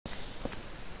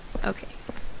Okay.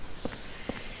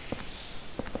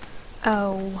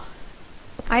 Oh.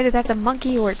 Either that's a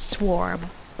monkey or it's swarm.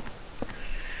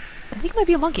 I think it might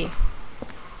be a monkey.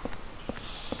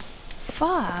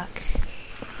 Fuck.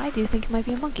 I do think it might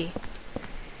be a monkey.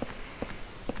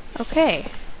 Okay.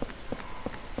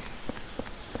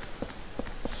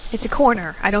 It's a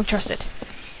corner. I don't trust it.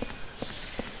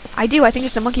 I do. I think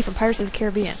it's the monkey from Pirates of the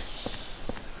Caribbean.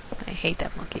 I hate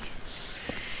that monkey.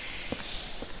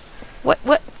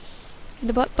 What? In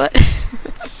the butt?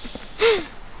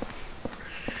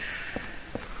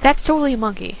 That's totally a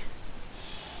monkey.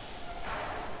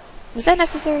 Was that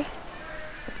necessary?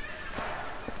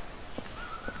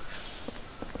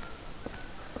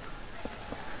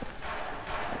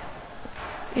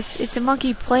 It's a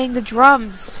monkey playing the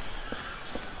drums.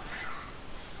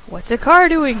 What's a car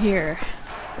doing here?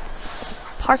 It's a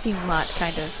parking lot,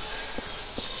 kind of.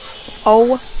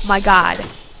 Oh my god.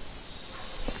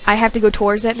 I have to go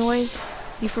towards that noise?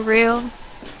 You for real?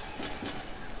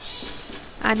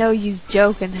 I know you's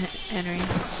joking, Henry.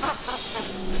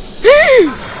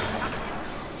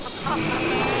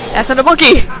 That's not a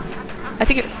monkey! I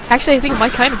think it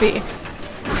might kind of be.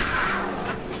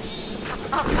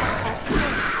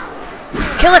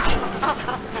 Kill it!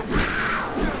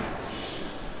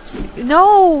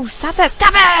 No! Stop that!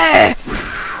 Stop it!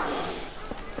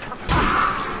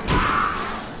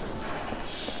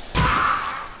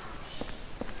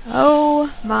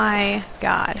 Oh my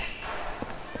god.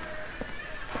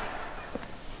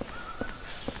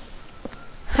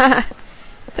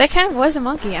 That kind of was a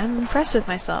monkey. I'm impressed with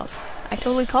myself. I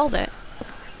totally called it.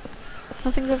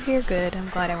 Nothing's over here. Good. I'm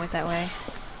glad I went that way.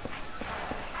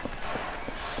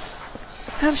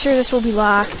 I'm sure this will be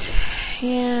locked.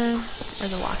 Yeah. Or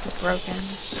the lock is broken.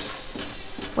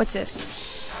 What's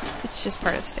this? It's just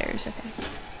part of the stairs. Okay.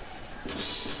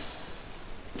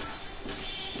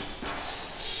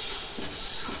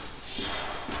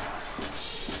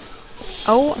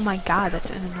 Oh my god, that's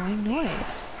an annoying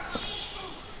noise.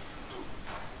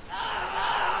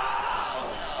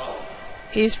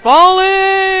 He's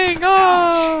falling!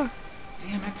 Oh! Ouch.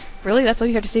 Damn it. Really? That's all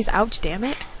you have to say is ouch, damn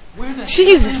it? Where the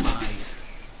Jesus! hell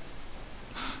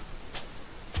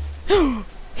am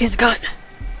He has a gun!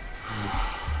 I?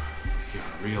 You're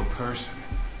a real person.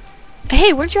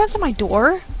 Hey, weren't you outside my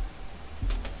door?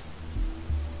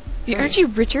 Aren't you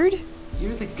Richard?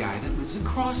 You're the guy that lives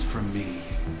across from me.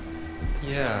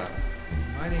 Yeah,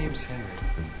 my name's Henry.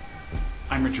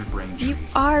 I'm Richard Braintree. You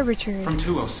are Richard. From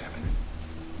 207.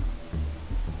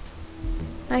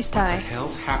 Nice What the tie.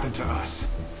 hell's happened to us?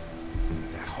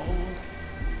 That hole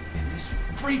in this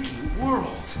freaky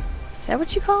world. Is that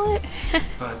what you call it?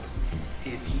 But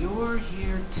if you're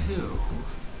here too,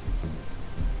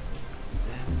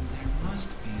 then there must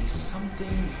be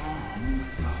something wrong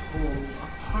with the whole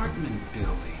apartment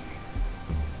building.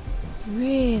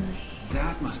 Really?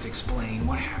 That must explain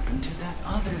what happened to that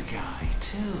other guy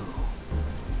too.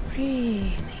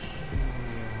 Really?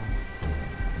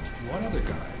 What other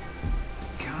guy?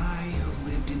 The guy who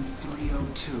lived in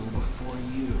 302 before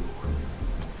you.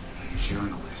 A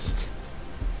journalist.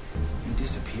 He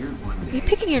disappeared one day. Are you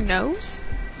picking your nose?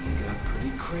 He got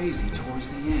pretty crazy towards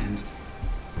the end.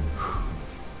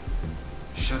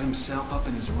 Shut himself up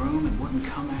in his room and wouldn't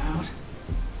come out.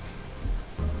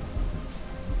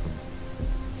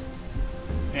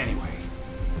 Anyway,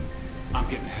 I'm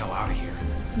getting the hell out of here.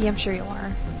 Yeah, I'm sure you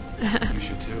are. You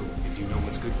should too, if you know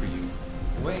what's good for you.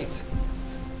 Wait.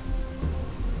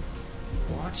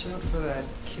 Watch out for that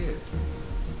kid.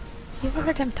 You have a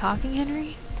hard time talking,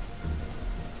 Henry?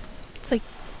 It's like,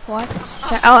 what?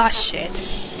 Oh, shit.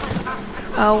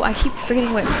 Oh, I keep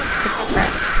forgetting what to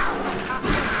press.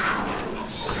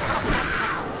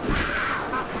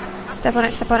 Step on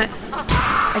it, step on it.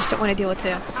 I just don't want to deal with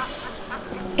it.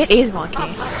 It is a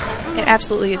monkey. It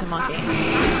absolutely is a monkey.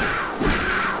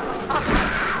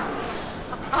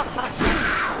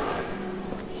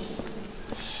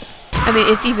 I mean,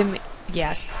 it's even...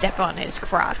 Yeah, step on his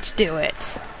crotch. Do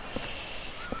it.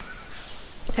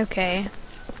 Okay.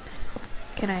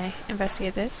 Can I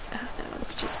investigate this? Oh, no,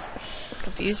 just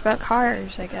confused about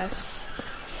cars, I guess.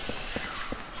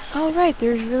 Oh, right,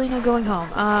 there's really no going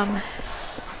home.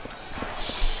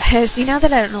 See, now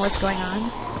that I don't know what's going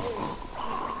on...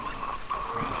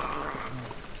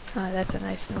 that's a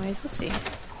nice noise. Let's see.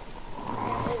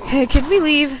 Can we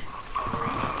leave?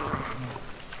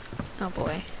 Oh,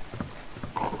 boy.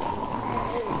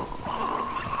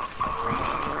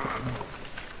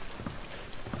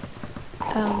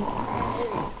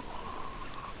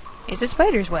 It's a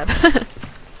spider's web.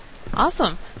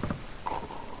 Awesome.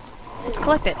 Let's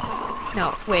collect it.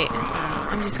 No, wait.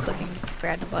 I'm just clicking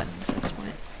random buttons at this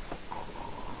point.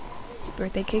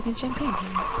 birthday cake and champagne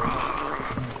here.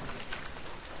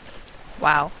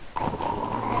 Wow.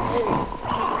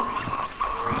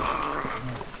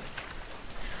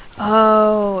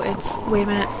 Oh, it's... Wait a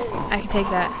minute. I can take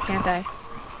that, can't I?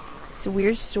 It's a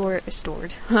weird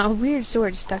a weird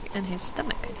sword stuck in his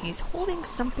stomach, and he's holding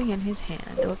something in his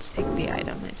hand. Let's take the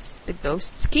item. It's the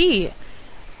ghost's key.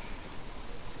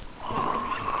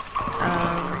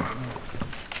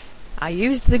 I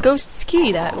used the ghost's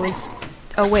key. That was...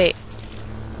 Oh, wait.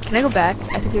 Can I go back?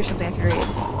 I think there's something I can read.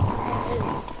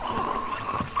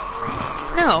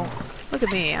 No. Look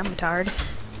at me. I'm retarded.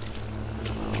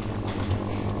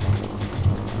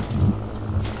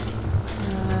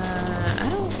 I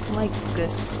don't like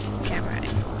this camera.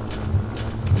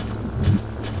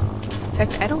 In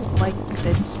fact, I don't like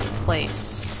this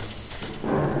place.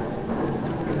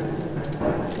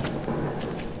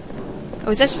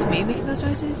 Oh, is that just me making those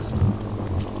noises?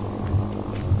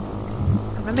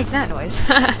 I'm not making that noise.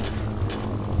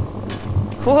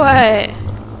 What?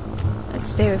 Let's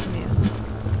stay away from you.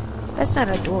 That's not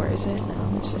a door, is it?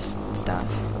 No, it's just stuff.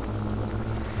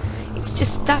 It's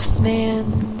just stuffs,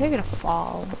 man. They're gonna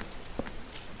fall.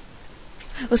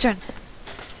 Let's run.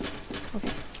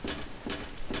 Okay.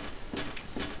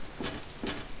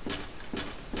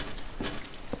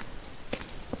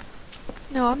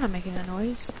 No, I'm not making that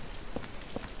noise.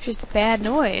 It's just a bad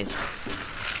noise.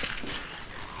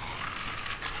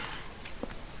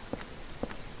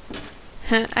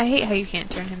 I hate how you can't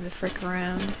turn him the frick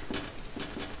around.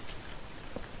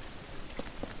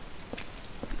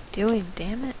 What are you doing,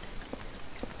 damn it?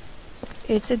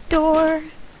 It's a door!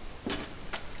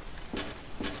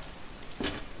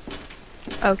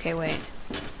 Okay, wait.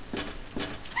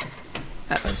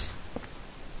 Uh-oh.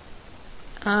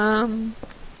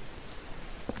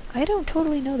 I don't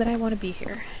totally know that I want to be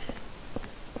here.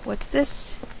 What's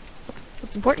this?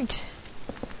 What's important?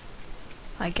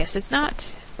 I guess it's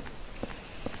not.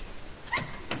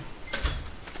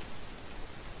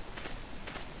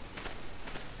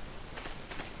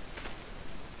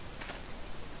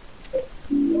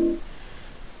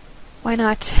 Why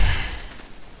not?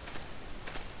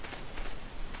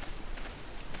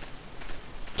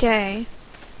 Okay.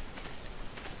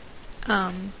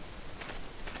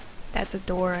 That's a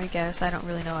door, I guess. I don't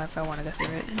really know if I want to go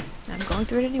through it. I'm going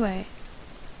through it anyway.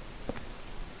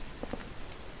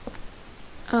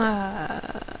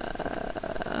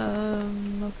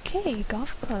 Okay,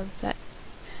 golf club. That...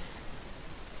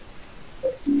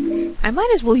 I might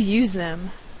as well use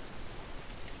them.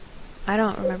 I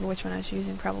don't remember which one I was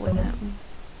using. Probably that one.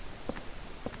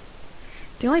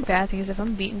 The only bad thing is if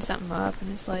I'm beating something up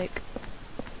and it's like...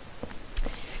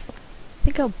 I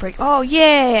think I'll break... Oh,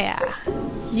 yeah!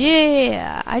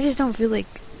 Yeah! I just don't feel like...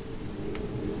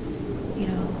 You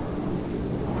know...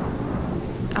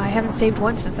 I haven't saved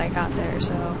once since I got there,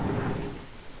 so...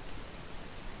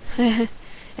 I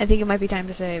think it might be time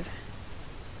to save.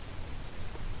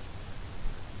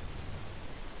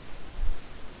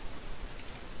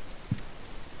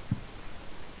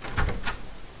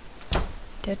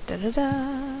 Da da da da.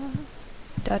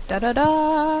 Da da da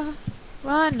da.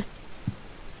 Run!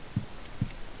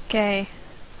 Okay.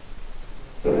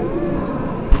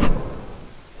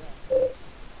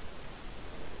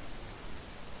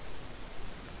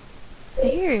 I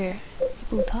hear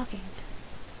people talking.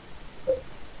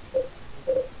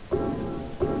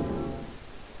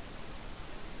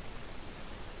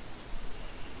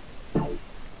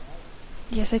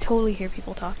 Yes, I totally hear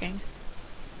people talking.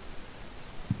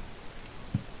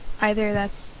 Either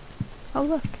that's... Oh,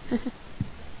 look.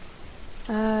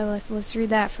 Let's read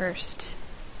that first.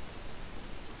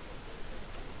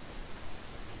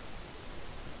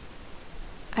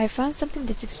 I found something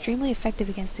that's extremely effective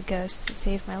against the ghosts to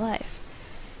save my life.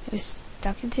 It was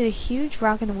stuck into the huge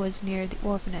rock in the woods near the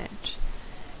orphanage.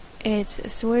 It's a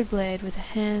sword blade with a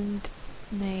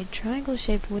handmade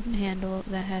triangle-shaped wooden handle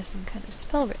that has some kind of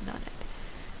spell written on it.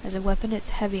 As a weapon, it's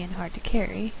heavy and hard to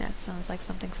carry. That sounds like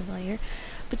something familiar.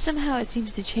 But somehow it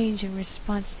seems to change in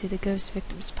response to the ghost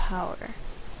victim's power.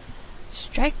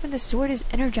 Strike when the sword is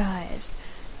energized.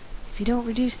 If you don't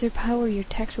reduce their power, your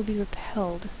attacks will be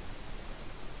repelled.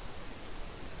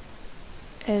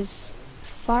 As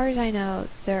far as I know,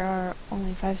 there are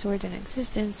only 5 swords in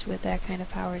existence with that kind of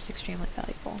power. It's extremely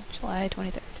valuable. July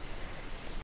 23rd.